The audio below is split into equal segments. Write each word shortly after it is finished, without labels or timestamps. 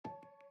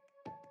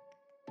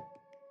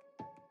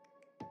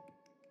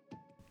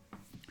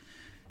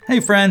Hey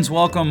friends,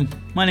 welcome.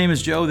 My name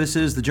is Joe. This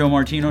is the Joe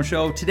Martino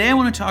Show. Today I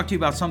want to talk to you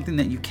about something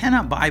that you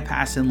cannot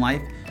bypass in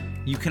life.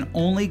 You can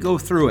only go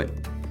through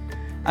it.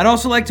 I'd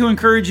also like to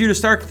encourage you to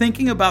start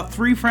thinking about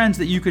 3 friends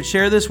that you could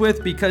share this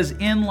with, because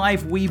in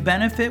life we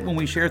benefit when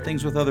we share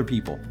things with other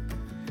people.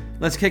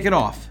 Let's kick it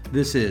off.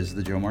 This is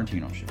the Joe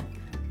Martino Show.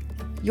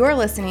 You're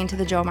listening to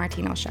the Joe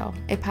Martino Show,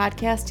 a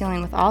podcast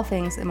dealing with all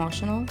things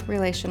emotional,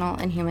 relational,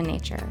 and human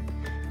nature.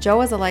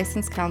 Joe is a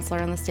licensed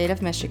counselor in the state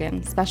of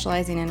Michigan,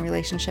 specializing in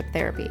relationship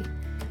therapy.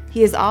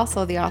 He is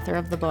also the author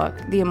of the book,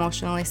 The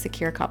Emotionally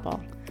Secure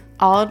Couple.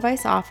 All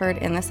advice offered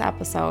in this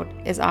episode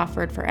is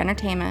offered for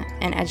entertainment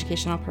and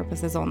educational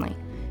purposes only.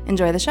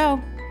 Enjoy the show.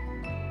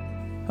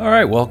 All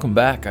right, welcome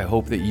back. I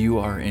hope that you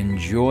are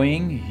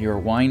enjoying your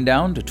wind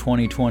down to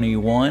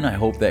 2021. I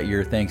hope that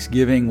your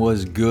Thanksgiving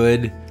was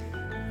good.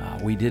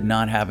 We did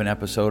not have an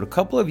episode. A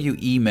couple of you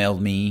emailed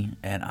me,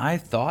 and I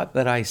thought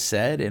that I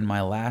said in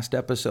my last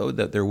episode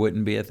that there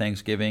wouldn't be a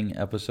Thanksgiving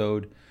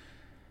episode.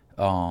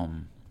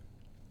 And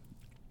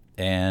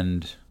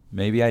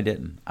maybe I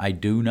didn't. I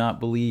do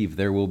not believe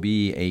there will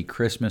be a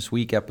Christmas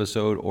week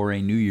episode or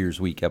a New Year's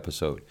week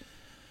episode.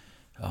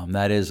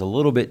 That is a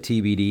little bit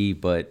TBD,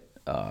 but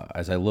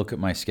as I look at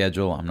my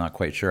schedule, I'm not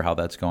quite sure how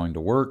that's going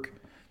to work.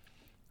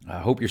 I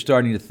hope you're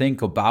starting to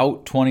think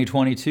about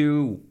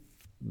 2022,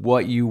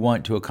 what you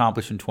want to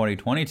accomplish in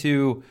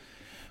 2022,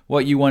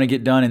 what you want to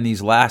get done in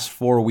these last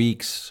 4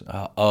 weeks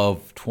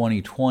of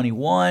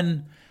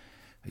 2021.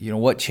 You know,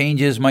 what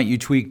changes might you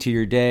tweak to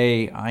your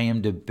day? I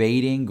am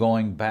debating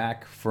going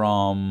back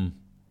from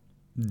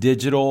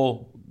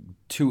digital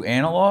to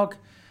analog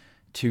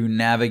to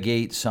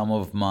navigate some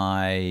of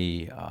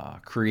my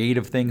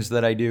creative things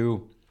that I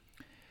do.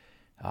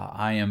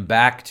 I am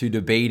back to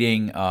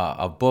debating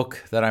a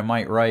book that I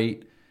might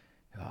write.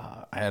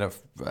 I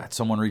had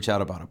someone reach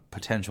out about a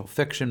potential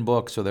fiction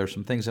book, so there's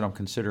some things that I'm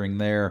considering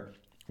there.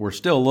 We're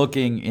still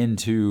looking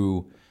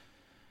into,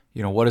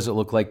 what does it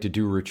look like to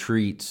do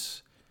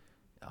retreats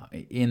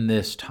in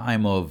this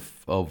time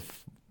of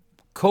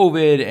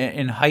COVID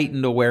and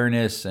heightened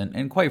awareness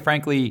and quite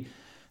frankly,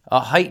 a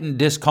heightened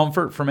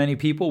discomfort for many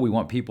people. We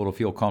want people to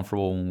feel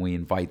comfortable when we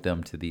invite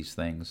them to these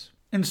things.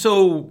 And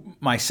so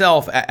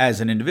myself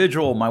as an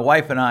individual, my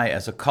wife and I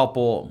as a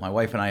couple, my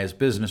wife and I as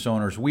business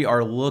owners, we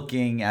are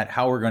looking at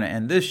how we're going to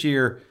end this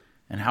year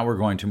and how we're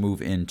going to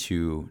move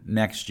into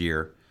next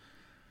year.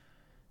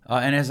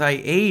 And as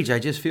I age, I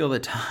just feel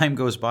that time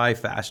goes by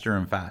faster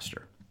and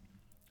faster.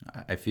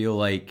 I feel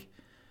like,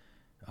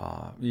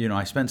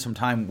 I spent some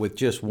time with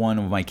just one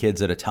of my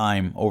kids at a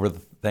time over the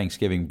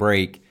Thanksgiving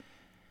break.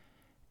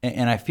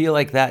 And I feel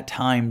like that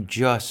time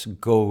just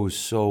goes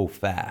so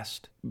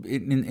fast,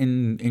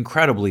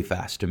 incredibly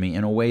fast to me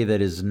in a way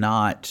that is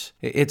not,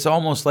 it's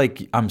almost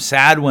like I'm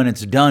sad when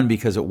it's done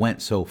because it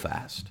went so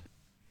fast.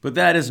 But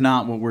that is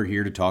not what we're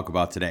here to talk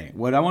about today.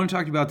 What I want to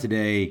talk about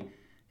today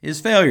is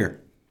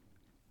failure.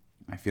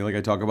 I feel like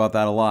I talk about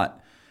that a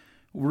lot.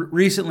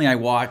 Recently, I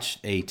watched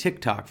a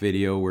TikTok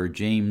video where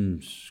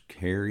James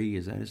Carrey,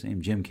 is that his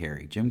name? James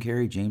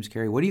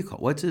Carrey? What do you call,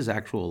 what's his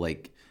actual, I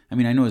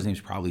know his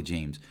name's probably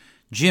James.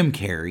 Jim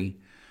Carrey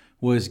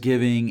was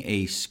giving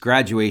a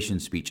graduation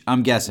speech,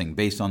 I'm guessing,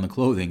 based on the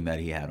clothing that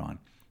he had on.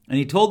 And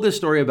he told this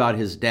story about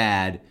his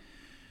dad,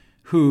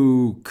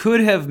 who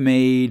could have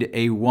made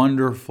a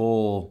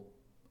wonderful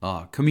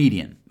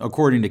comedian,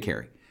 according to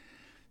Carrey.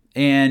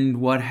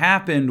 And what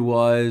happened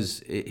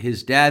was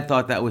his dad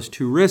thought that was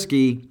too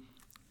risky.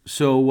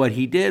 So what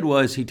he did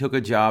was he took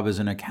a job as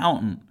an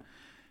accountant,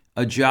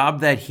 a job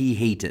that he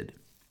hated.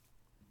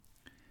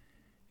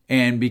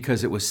 And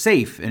because it was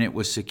safe and it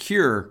was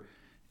secure,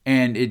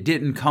 and it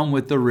didn't come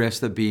with the risk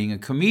that being a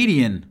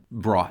comedian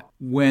brought.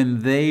 When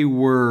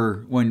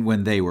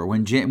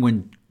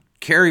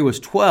Carrey was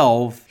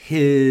 12,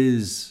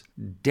 his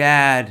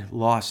dad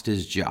lost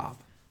his job.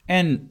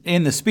 And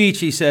in the speech,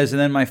 he says, and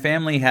then my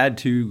family had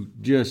to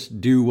just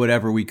do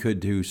whatever we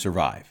could to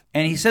survive.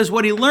 And he says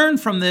what he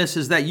learned from this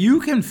is that you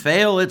can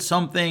fail at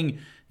something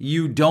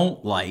you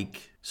don't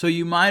like, so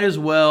you might as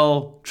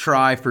well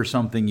try for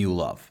something you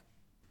love.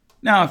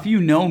 Now, if you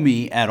know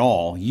me at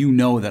all, you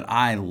know that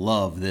I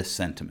love this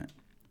sentiment.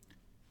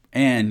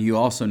 And you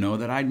also know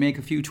that I'd make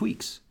a few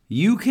tweaks.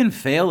 You can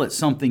fail at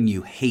something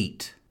you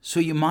hate, so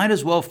you might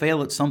as well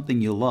fail at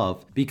something you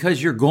love,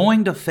 because you're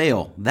going to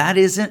fail. That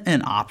isn't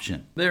an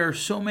option. There are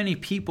so many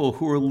people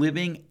who are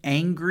living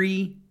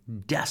angry,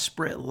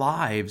 desperate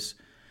lives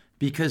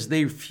because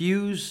they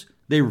refuse.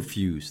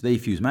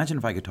 Imagine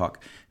if I could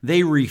talk.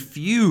 They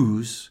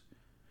refuse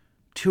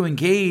to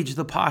engage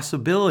the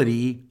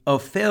possibility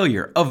of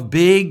failure, of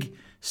big,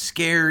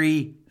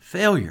 scary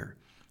failure.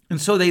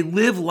 And so they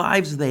live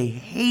lives they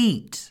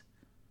hate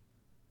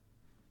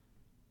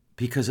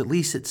because at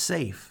least it's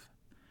safe.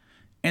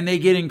 And they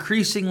get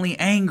increasingly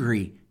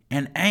angry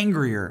and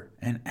angrier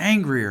and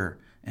angrier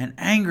and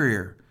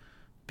angrier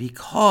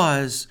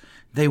because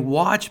they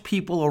watch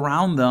people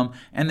around them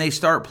and they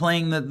start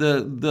playing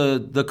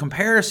the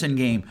comparison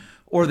game,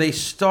 or they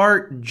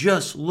start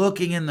just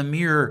looking in the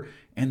mirror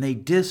and they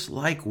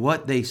dislike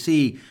what they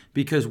see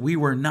because we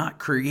were not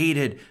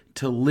created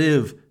to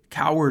live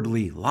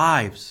cowardly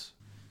lives.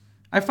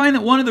 I find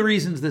that one of the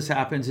reasons this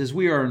happens is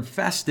we are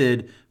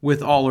infested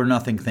with all or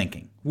nothing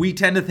thinking. We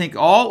tend to think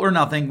all or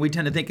nothing. We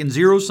tend to think in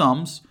zero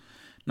sums.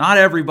 Not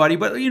everybody,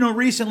 but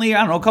recently,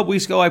 a couple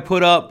weeks ago, I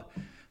put up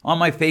on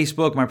my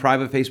Facebook, my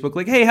private Facebook,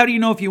 like, hey, how do you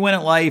know if you win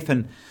at life?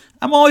 And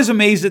I'm always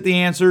amazed at the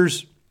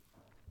answers.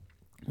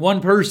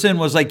 One person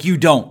was like, you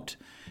don't.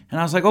 And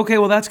I was like, okay,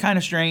 well, that's kind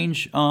of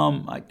strange.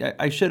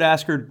 I should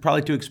ask her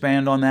probably to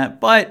expand on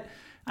that. But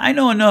I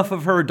know enough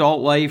of her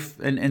adult life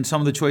and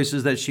some of the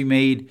choices that she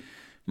made.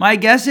 My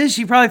guess is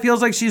she probably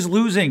feels like she's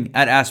losing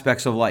at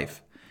aspects of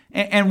life.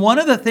 And one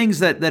of the things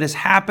that has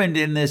happened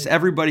in this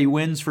everybody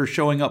wins for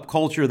showing up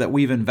culture that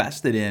we've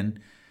invested in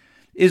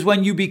is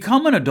when you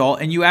become an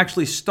adult and you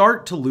actually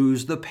start to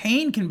lose, the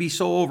pain can be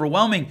so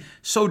overwhelming,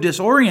 so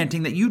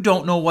disorienting that you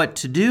don't know what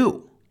to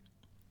do.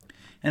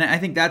 And I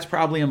think that's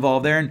probably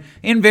involved there. And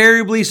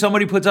invariably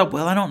somebody puts up,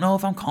 well, I don't know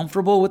if I'm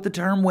comfortable with the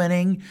term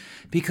winning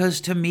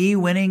because to me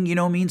winning,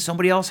 means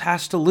somebody else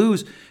has to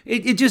lose.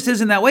 It just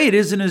isn't that way. It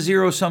isn't a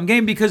zero-sum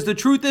game because the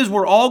truth is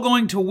we're all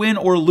going to win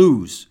or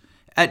lose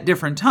at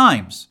different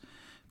times.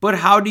 But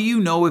how do you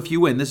know if you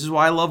win? This is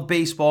why I love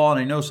baseball.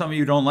 And I know some of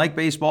you don't like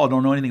baseball,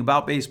 don't know anything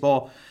about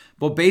baseball.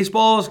 But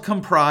baseball is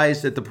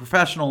comprised at the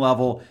professional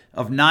level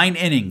of 9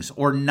 innings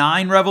or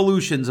 9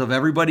 revolutions of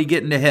everybody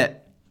getting to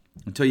hit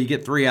until you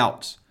get 3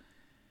 outs.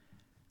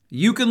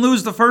 You can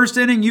lose the first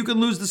inning, you can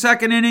lose the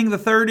second inning, the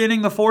third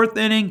inning, the fourth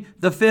inning,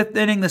 the fifth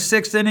inning, the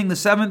sixth inning, the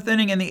seventh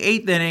inning, and the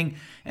eighth inning.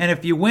 And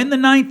if you win the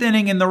 9th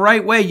inning in the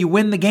right way, you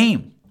win the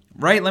game.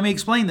 Right? Let me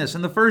explain this.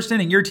 In the first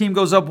inning, your team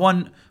goes up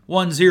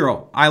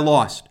 1-0. I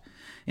lost.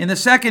 In the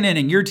second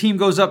inning, your team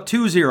goes up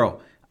 2-0.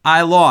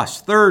 I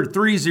lost. Third,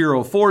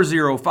 3-0,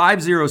 4-0, 5-0,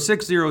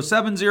 6-0,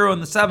 7-0 in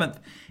the 7th.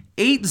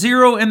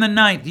 8-0 in the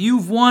 9th.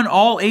 You've won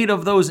all 8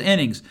 of those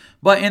innings.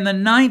 But in the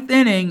 9th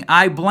inning,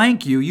 I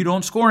blank you. You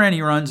don't score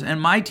any runs,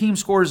 and my team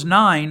scores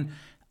 9.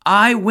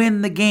 I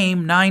win the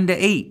game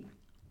 9-8.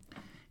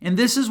 And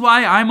this is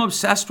why I'm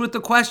obsessed with the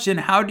question,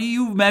 how do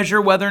you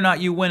measure whether or not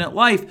you win at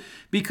life?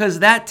 Because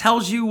that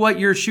tells you what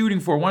you're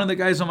shooting for. One of the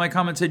guys on my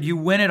comment said, you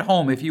win at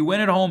home. If you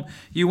win at home,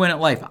 you win at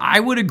life.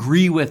 I would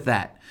agree with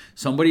that.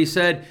 Somebody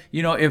said,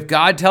 if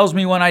God tells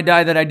me when I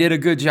die that I did a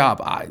good job,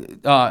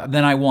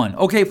 then I won.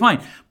 Okay,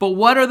 fine. But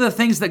what are the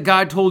things that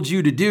God told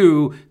you to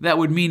do that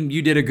would mean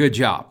you did a good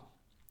job?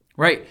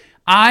 Right?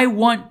 I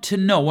want to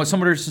know. What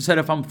somebody said,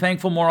 if I'm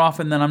thankful more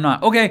often than I'm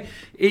not. Okay,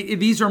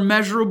 these are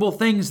measurable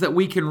things that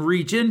we can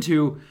reach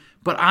into,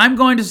 but I'm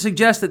going to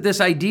suggest that this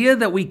idea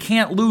that we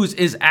can't lose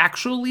is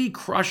actually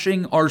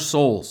crushing our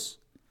souls.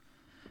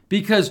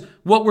 Because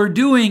what we're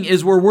doing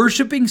is we're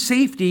worshiping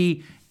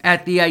safety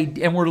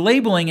and we're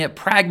labeling it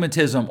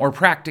pragmatism or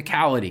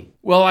practicality.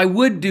 Well, I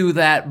would do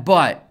that,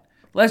 but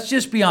let's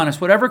just be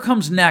honest. Whatever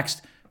comes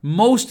next,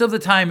 most of the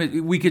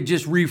time we could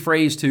just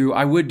rephrase to,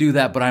 I would do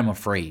that, but I'm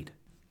afraid.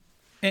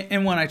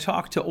 And when I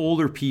talk to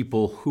older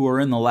people who are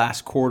in the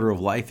last quarter of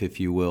life, if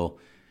you will,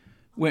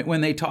 when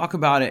they talk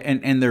about it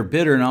and they're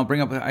bitter, and I'll bring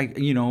up,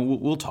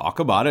 we'll talk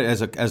about it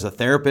as a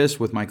therapist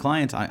with my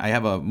clients. I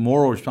have a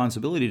moral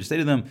responsibility to say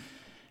to them,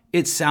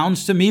 it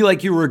sounds to me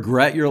like you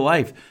regret your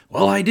life.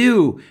 Well, I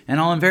do, and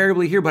I'll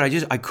invariably hear, but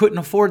I couldn't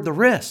afford the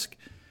risk.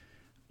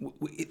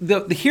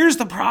 Here's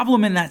the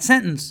problem in that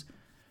sentence.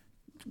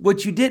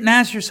 What you didn't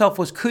ask yourself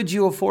was, could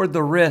you afford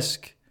the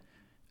risk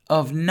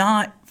of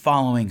not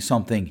following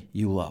something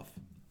you love,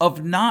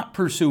 of not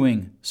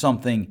pursuing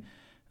something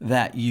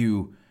that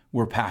you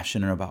were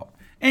passionate about?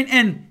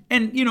 And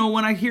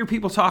when I hear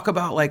people talk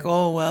about like,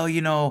 oh, well,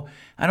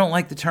 I don't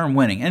like the term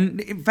winning. And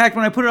in fact,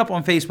 when I put it up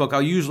on Facebook,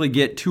 I'll usually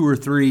get 2 or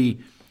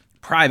 3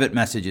 private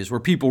messages where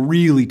people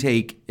really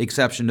take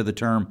exception to the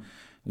term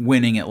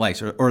winning at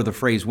life or the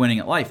phrase winning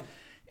at life.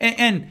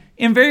 And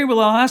invariably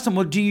I'll ask them,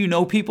 well, do you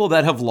know people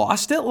that have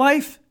lost at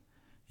life?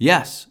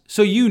 Yes.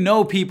 So you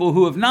know people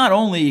who have not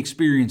only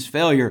experienced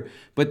failure,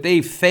 but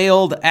they've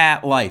failed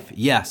at life.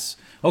 Yes.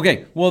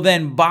 Okay, well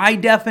then by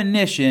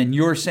definition,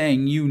 you're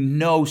saying you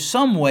know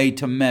some way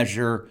to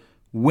measure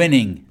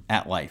winning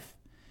at life.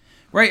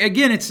 Right?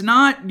 Again, it's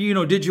not,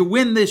 did you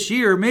win this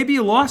year? Maybe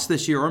you lost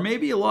this year, or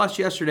maybe you lost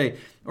yesterday,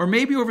 or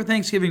maybe over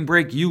Thanksgiving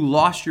break, you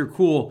lost your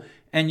cool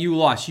and you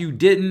lost. You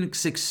didn't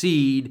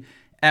succeed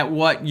at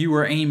what you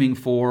were aiming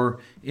for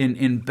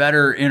in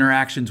better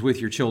interactions with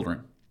your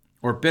children,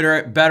 or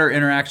better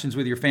interactions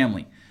with your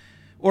family.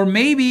 Or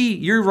maybe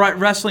you're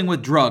wrestling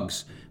with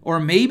drugs,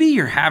 or maybe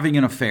you're having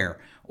an affair,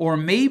 or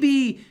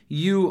maybe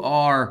you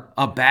are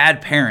a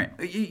bad parent.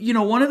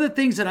 One of the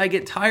things that I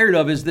get tired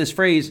of is this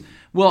phrase,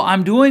 well,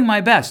 I'm doing my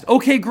best.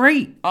 Okay,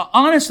 great.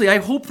 Honestly, I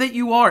hope that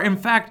you are. In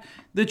fact,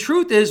 the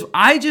truth is,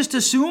 I just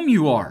assume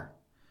you are.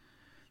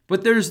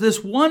 But there's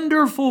this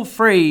wonderful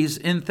phrase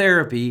in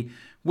therapy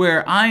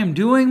where I am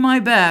doing my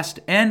best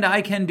and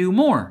I can do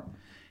more.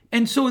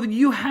 And so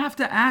you have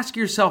to ask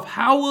yourself,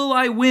 how will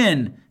I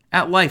win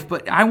at life?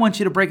 But I want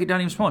you to break it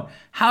down even smaller.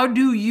 How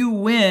do you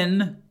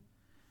win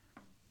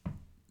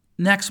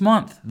next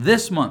month,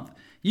 this month?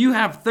 You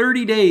have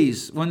 30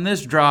 days. When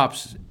this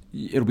drops,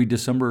 it'll be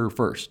December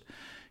 1st.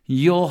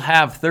 You'll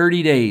have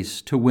 30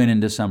 days to win in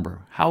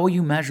December. How will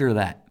you measure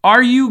that?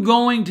 Are you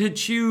going to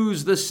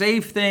choose the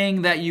safe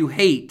thing that you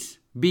hate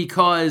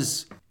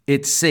because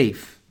it's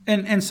safe?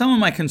 And some of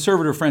my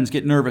conservative friends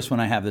get nervous when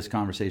I have this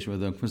conversation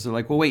with them because they're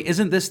like, well, wait,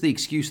 isn't this the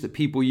excuse that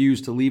people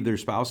use to leave their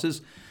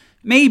spouses?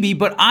 Maybe,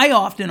 but I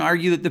often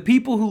argue that the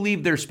people who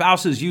leave their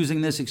spouses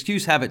using this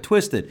excuse have it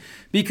twisted,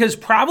 because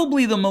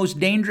probably the most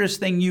dangerous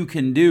thing you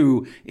can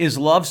do is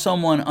love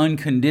someone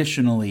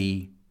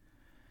unconditionally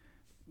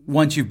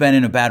once you've been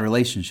in a bad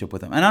relationship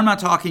with them. And I'm not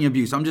talking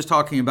abuse. I'm just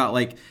talking about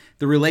like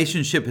the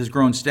relationship has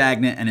grown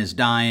stagnant and is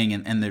dying,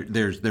 and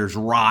there's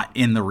rot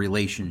in the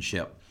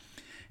relationship.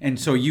 And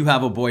so you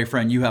have a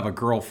boyfriend, you have a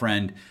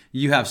girlfriend,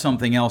 you have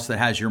something else that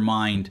has your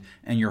mind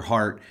and your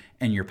heart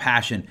and your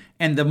passion.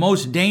 And the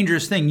most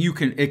dangerous thing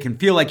it can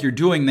feel like you're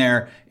doing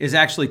there is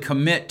actually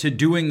commit to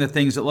doing the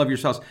things that love your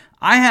spouse.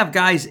 I have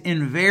guys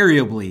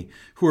invariably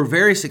who are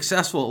very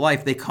successful at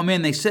life. They come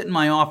in, they sit in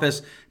my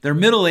office, they're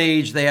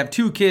middle-aged, they have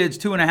 2 kids,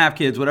 2.5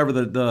 kids, whatever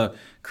the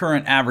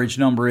current average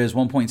number is,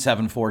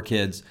 1.74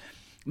 kids.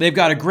 They've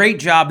got a great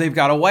job. They've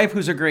got a wife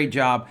who's a great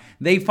job.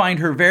 They find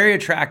her very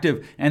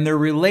attractive, and their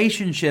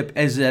relationship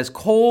is as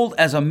cold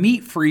as a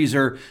meat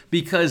freezer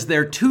because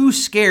they're too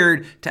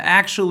scared to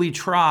actually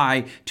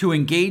try to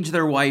engage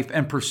their wife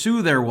and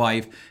pursue their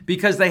wife,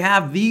 because they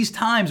have these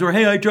times where,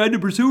 hey, I tried to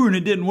pursue her and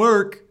it didn't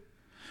work.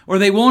 Or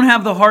they won't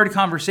have the hard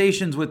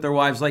conversations with their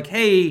wives like,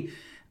 hey,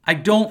 I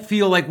don't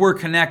feel like we're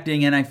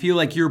connecting and I feel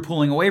like you're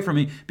pulling away from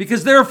me,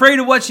 because they're afraid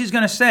of what she's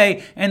going to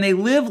say, and they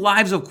live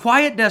lives of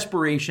quiet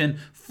desperation,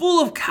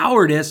 full of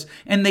cowardice,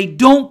 and they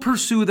don't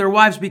pursue their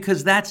wives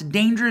because that's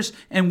dangerous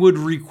and would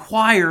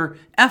require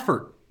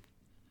effort,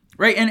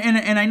 right?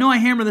 And I know I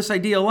hammer this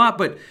idea a lot,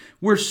 but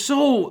we're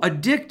so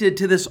addicted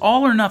to this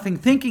all or nothing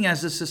thinking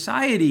as a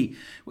society.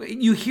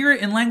 You hear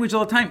it in language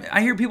all the time. I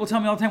hear people tell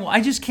me all the time, well,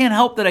 I just can't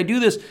help that I do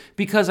this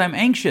because I'm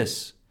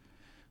anxious.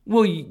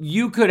 Well,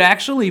 you could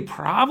actually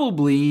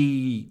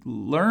probably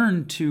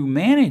learn to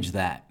manage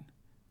that.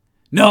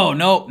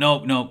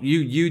 No.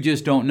 You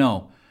just don't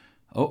know.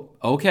 Oh,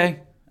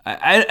 okay.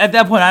 At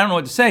that point, I don't know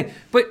what to say.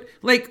 But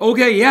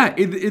okay, yeah,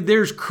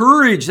 there's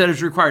courage that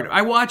is required.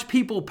 I watch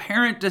people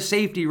parent to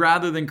safety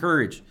rather than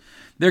courage.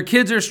 Their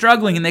kids are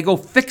struggling and they go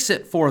fix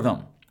it for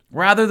them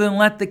rather than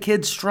let the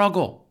kids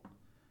struggle.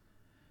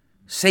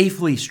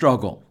 Safely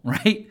struggle,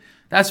 right?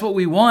 That's what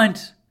we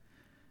want.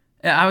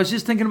 I was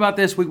just thinking about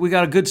this. We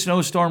got a good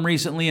snowstorm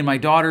recently, and my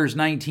daughter's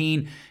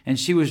 19, and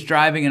she was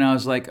driving, and I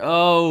was like,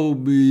 oh,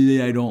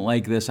 I don't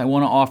like this. I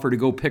want to offer to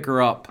go pick her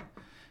up,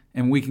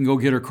 and we can go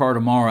get her car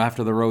tomorrow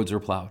after the roads are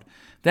plowed.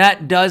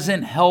 That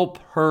doesn't help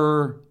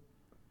her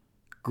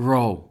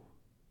grow.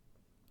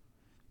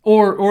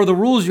 Or the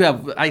rules you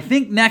have. I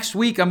think next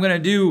week I'm going to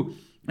do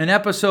an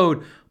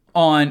episode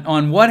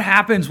on what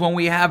happens when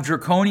we have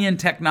draconian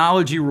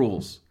technology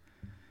rules.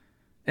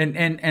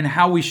 And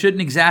how we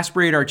shouldn't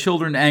exasperate our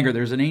children to anger.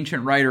 There's an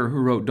ancient writer who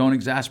wrote, don't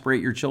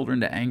exasperate your children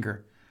to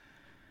anger.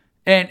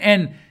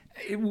 And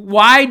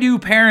why do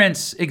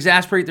parents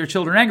exasperate their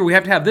children to anger? We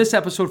have to have this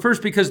episode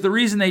first, because the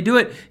reason they do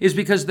it is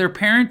because they're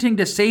parenting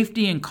to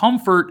safety and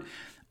comfort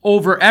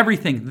over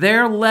everything.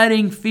 They're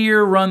letting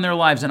fear run their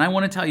lives. And I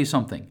want to tell you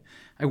something.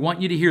 I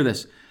want you to hear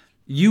this.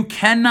 You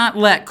cannot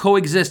let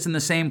coexist in the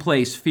same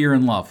place fear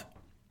and love.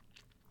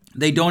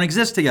 They don't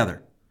exist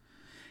together.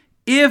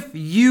 If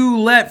you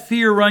let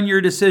fear run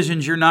your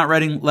decisions, you're not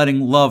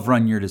letting love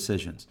run your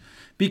decisions.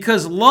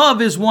 Because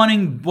love is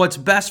wanting what's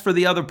best for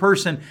the other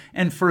person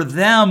and for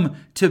them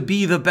to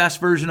be the best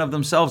version of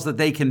themselves that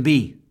they can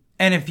be.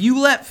 And if you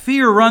let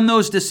fear run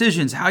those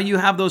decisions, how you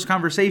have those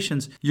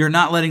conversations, you're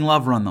not letting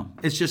love run them.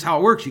 It's just how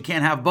it works. You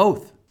can't have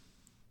both.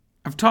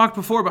 I've talked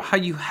before about how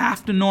you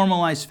have to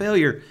normalize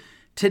failure.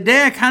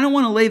 Today, I kind of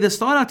want to lay this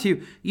thought out to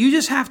you. You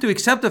just have to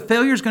accept that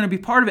failure is going to be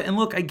part of it. And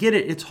look, I get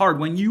it. It's hard.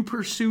 When you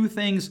pursue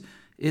things,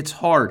 it's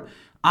hard.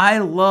 I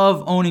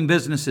love owning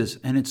businesses,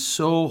 and it's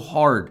so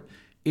hard.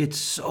 It's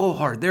so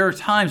hard. There are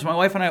times my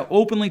wife and I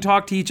openly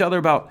talk to each other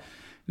about,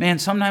 man,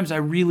 sometimes I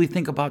really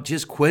think about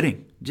just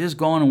quitting, just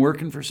going and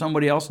working for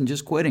somebody else and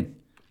just quitting.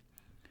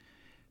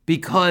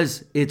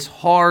 Because it's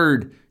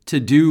hard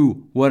to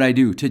do what I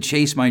do, to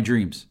chase my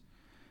dreams.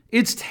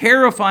 It's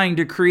terrifying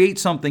to create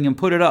something and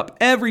put it up.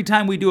 Every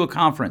time we do a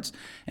conference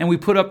and we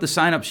put up the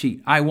sign-up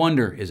sheet, I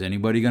wonder, is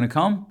anybody going to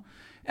come?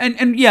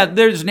 And yeah,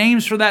 there's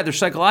names for that. There's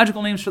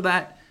psychological names for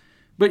that.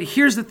 But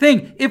here's the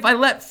thing. If I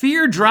let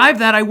fear drive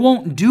that, I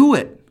won't do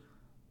it.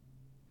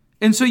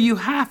 And so you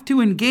have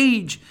to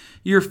engage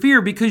your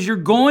fear, because you're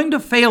going to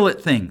fail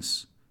at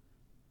things.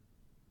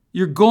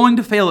 You're going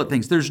to fail at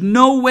things. There's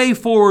no way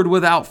forward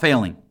without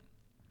failing.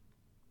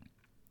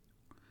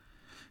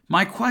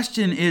 My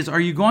question is,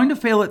 are you going to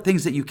fail at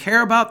things that you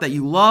care about, that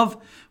you love,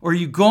 or are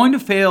you going to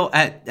fail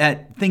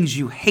at things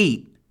you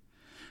hate?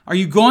 Are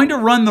you going to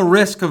run the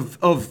risk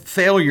of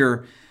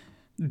failure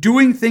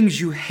doing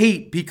things you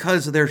hate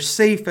because they're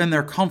safe and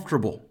they're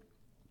comfortable?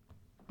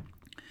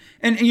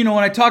 And when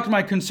I talk to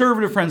my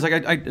conservative friends,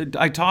 like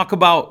I talk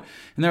about,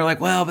 and they're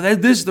like, well,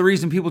 but this is the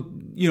reason people,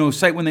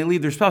 cite when they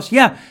leave their spouse.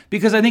 Yeah,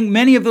 because I think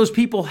many of those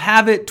people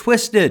have it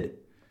twisted.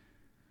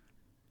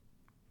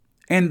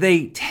 And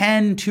they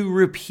tend to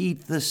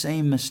repeat the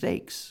same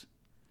mistakes.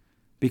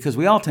 Because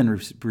we all tend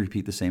to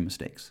repeat the same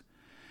mistakes.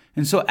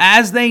 And so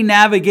as they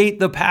navigate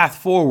the path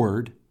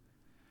forward,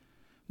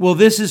 well,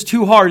 this is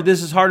too hard.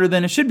 This is harder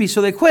than it should be.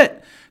 So they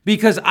quit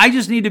because I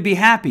just need to be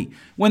happy.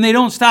 When they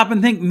don't stop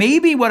and think,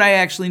 maybe what I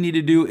actually need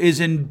to do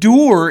is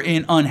endure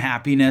in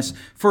unhappiness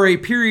for a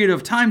period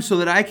of time so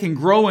that I can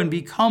grow and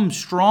become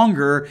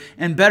stronger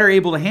and better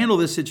able to handle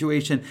this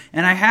situation.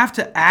 And I have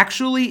to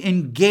actually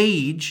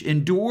engage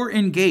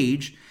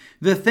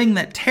the thing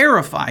that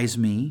terrifies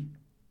me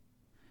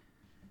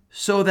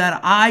so that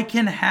I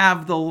can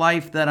have the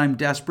life that I'm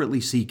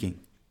desperately seeking.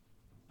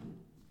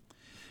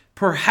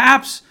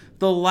 Perhaps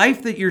the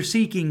life that you're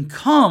seeking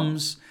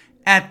comes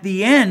at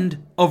the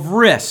end of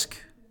risk.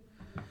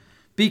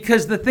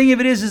 Because the thing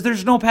of it is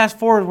there's no path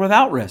forward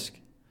without risk.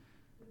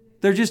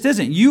 There just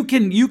isn't. You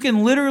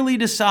can literally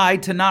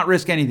decide to not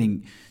risk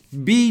anything.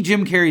 Be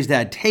Jim Carrey's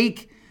dad.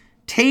 Take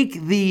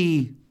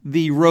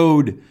the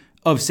road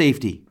of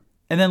safety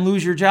and then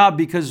lose your job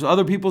because of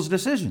other people's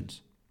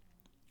decisions.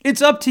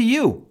 It's up to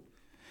you.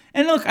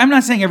 And look, I'm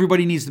not saying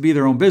everybody needs to be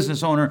their own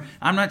business owner.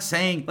 I'm not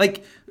saying,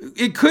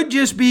 it could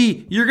just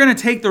be you're going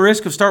to take the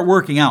risk of start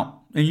working out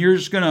and you're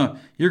going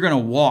to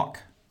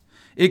walk.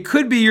 It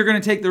could be you're going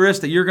to take the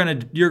risk that you're going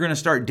to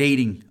start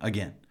dating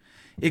again.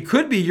 It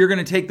could be you're going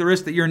to take the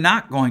risk that you're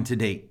not going to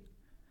date.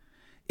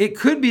 It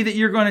could be that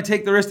you're going to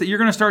take the risk that you're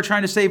going to start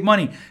trying to save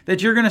money,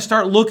 that you're going to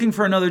start looking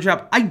for another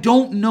job. I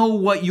don't know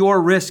what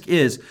your risk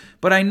is,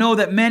 but I know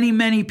that many,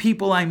 many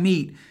people I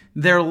meet,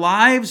 their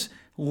lives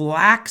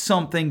lack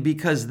something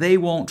because they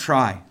won't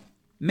try.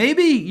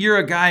 Maybe you're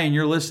a guy and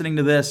you're listening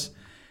to this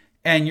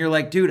and you're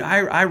like, dude,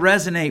 I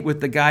resonate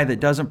with the guy that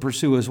doesn't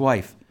pursue his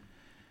wife.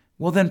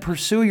 Well, then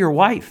pursue your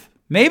wife.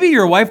 Maybe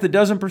you're a wife that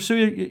doesn't pursue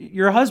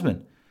your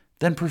husband.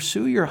 Then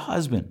pursue your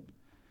husband.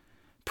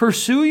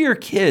 Pursue your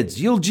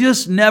kids. You'll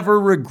just never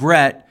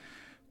regret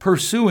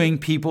pursuing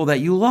people that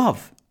you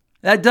love.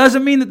 That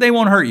doesn't mean that they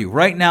won't hurt you.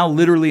 Right now,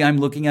 literally, I'm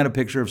looking at a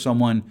picture of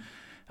someone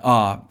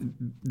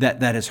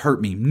that has hurt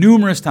me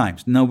numerous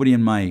times. Nobody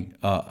in my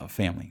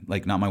family,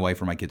 like not my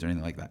wife or my kids or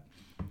anything like that.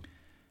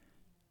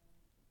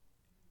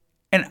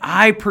 And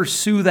I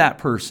pursue that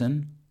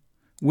person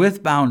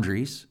with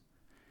boundaries,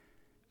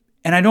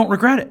 and I don't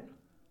regret it.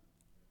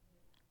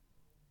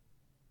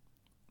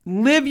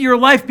 Live your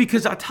life,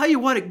 because I'll tell you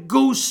what, it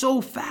goes so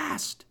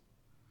fast.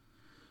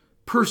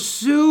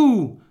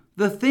 Pursue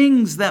the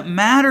things that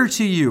matter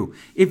to you.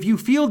 If you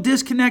feel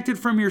disconnected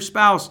from your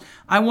spouse,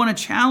 I want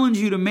to challenge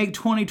you to make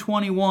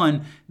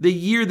 2021 the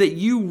year that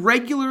you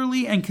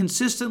regularly and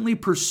consistently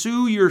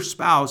pursue your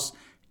spouse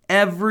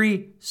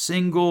every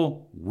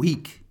single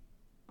week.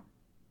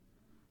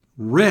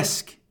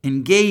 Risk,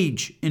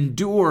 engage,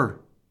 endure,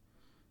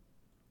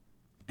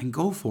 and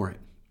go for it.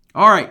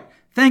 All right.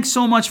 Thanks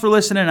so much for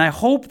listening. I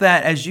hope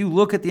that as you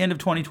look at the end of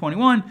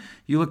 2021,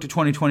 you look to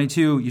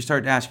 2022, you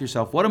start to ask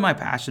yourself, what am I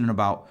passionate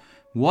about?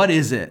 What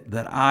is it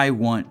that I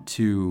want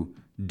to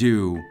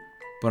do,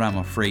 but I'm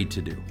afraid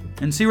to do?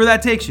 And see where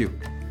that takes you.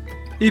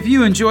 If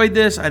you enjoyed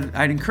this,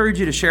 I'd encourage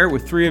you to share it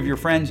with 3 of your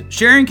friends.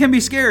 Sharing can be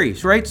scary,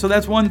 right? So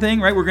that's one thing,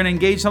 right? We're going to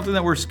engage something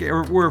that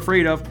we're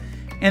afraid of.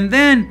 And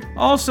then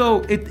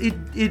also,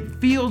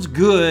 it feels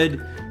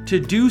good to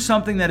do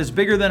something that is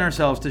bigger than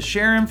ourselves, to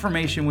share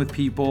information with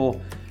people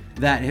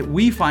that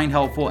we find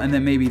helpful and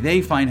then maybe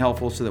they find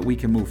helpful so that we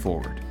can move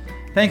forward.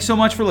 Thanks so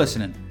much for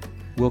listening.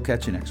 We'll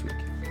catch you next week.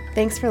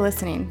 Thanks for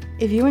listening.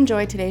 If you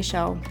enjoyed today's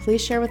show,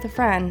 please share with a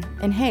friend.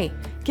 And hey,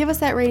 give us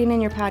that rating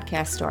in your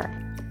podcast store.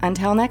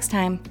 Until next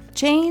time,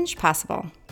 change possible.